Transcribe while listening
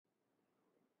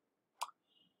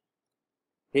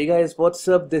Hey guys, what's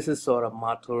up? This is Saurabh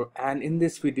Mathur, and in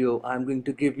this video I'm going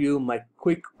to give you my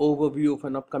quick overview of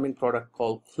an upcoming product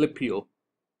called Klippyo.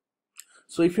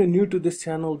 So if you're new to this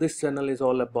channel is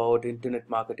all about internet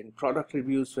marketing product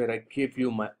reviews where I give you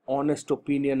my honest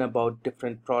opinion about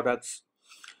different products,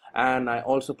 and I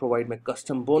also provide my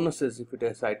custom bonuses if you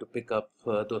decide to pick up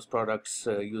those products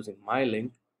using my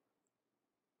link.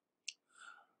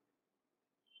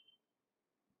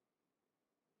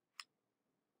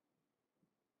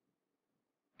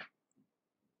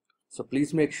 So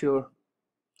please make sure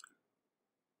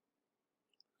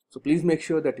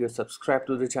that you're subscribed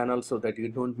to the channel so that you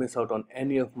don't miss out on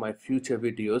any of my future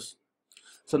videos.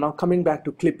 So now coming back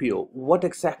to Klippyo, what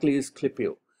exactly is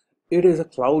Klippyo? It is a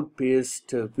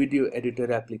cloud-based video editor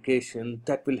application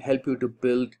that will help you to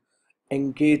build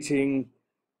engaging,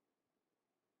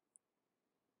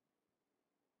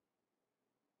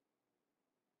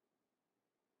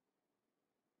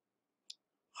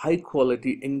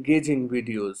 high-quality, engaging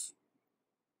videos.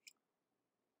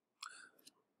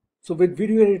 So with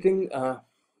video editing,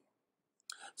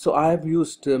 so I have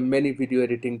used many video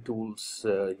editing tools,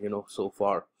 so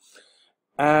far,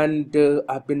 and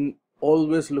I've been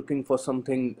always looking for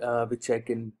something which I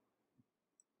can,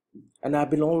 and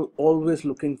I've been always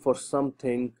looking for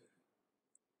something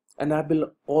and I've been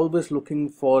always looking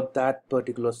for that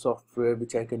particular software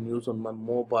which I can use on my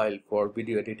mobile for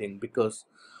video editing, because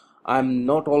I'm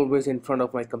not always in front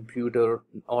of my computer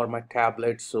or my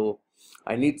tablet, so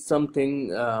I need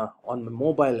something on my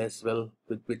mobile as well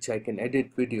with which I can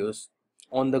edit videos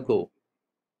on the go.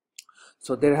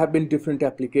 So there have been different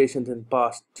applications in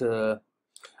past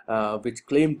which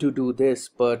claim to do this,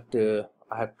 but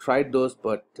I have tried those,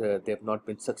 but they have not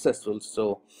been successful.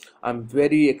 So I'm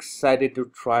very excited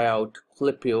to try out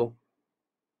Klippyo,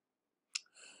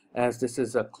 as this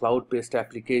is a cloud-based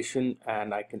application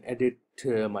and I can edit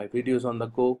my videos on the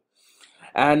go.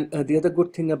 And the other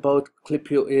good thing about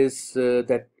Klippyo is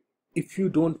that if you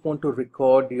don't want to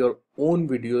record your own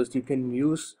videos, you can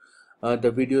use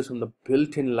the videos from the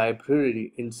built-in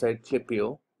library inside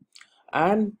Klippyo,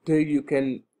 and you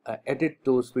can edit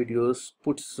those videos,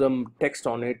 put some text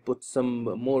on it, put some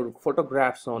more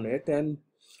photographs on it, and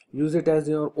use it as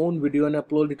your own video and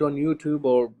upload it on YouTube,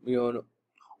 or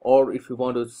if you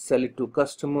want to sell it to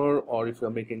customer, or if you're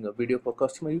making a video for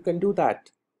customer, you can do that.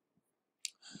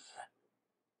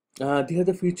 The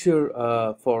other feature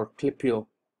for Klippyo,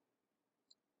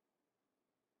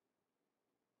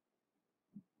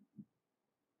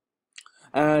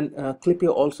 and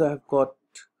Klippyo also have got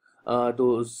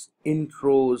those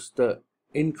intros, the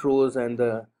intros and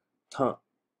the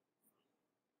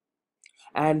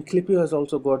and Klippyo has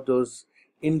also got those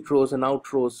intros and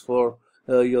outros for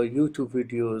your YouTube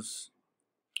videos,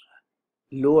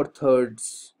 lower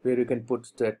thirds where you can put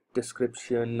that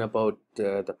description about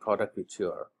the product which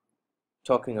you are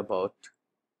talking about,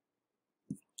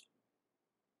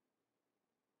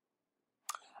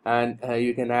 and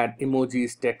you can add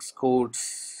emojis, text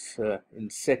codes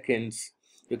in seconds.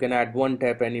 You can add one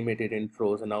tap animated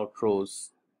intros and outros.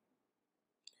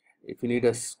 If you need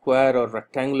a square or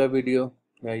rectangular video,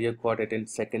 you've got it in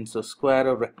seconds. So square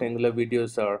or rectangular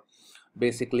videos are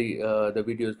basically the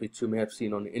videos which you may have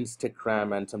seen on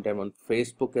Instagram and sometime on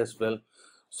Facebook as well.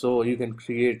 So you can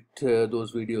create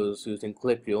those videos using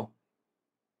Klippyo.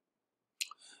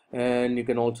 And you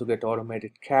can also get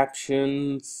automated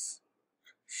captions,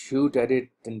 shoot, edit,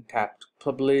 and tap to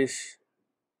publish.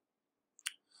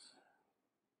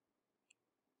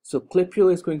 So Klippyo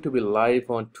is going to be live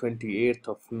on 28th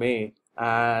of May,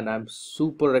 and I'm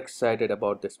super excited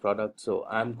about this product. So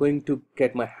I'm going to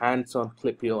get my hands on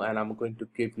Klippyo and I'm going to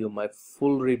give you my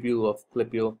full review of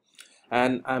Klippyo,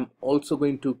 and I'm also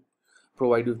going to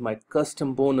provide you with my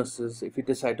custom bonuses if you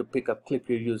decide to pick up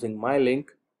Klippyo using my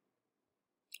link.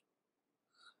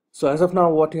 So as of now,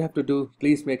 what you have to do,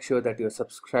 please make sure that you're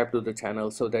subscribed to the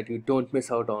channel so that you don't miss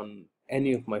out on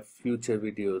any of my future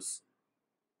videos.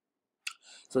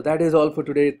 So that is all for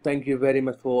today. Thank you very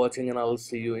much for watching, and I'll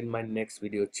see you in my next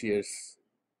video. Cheers.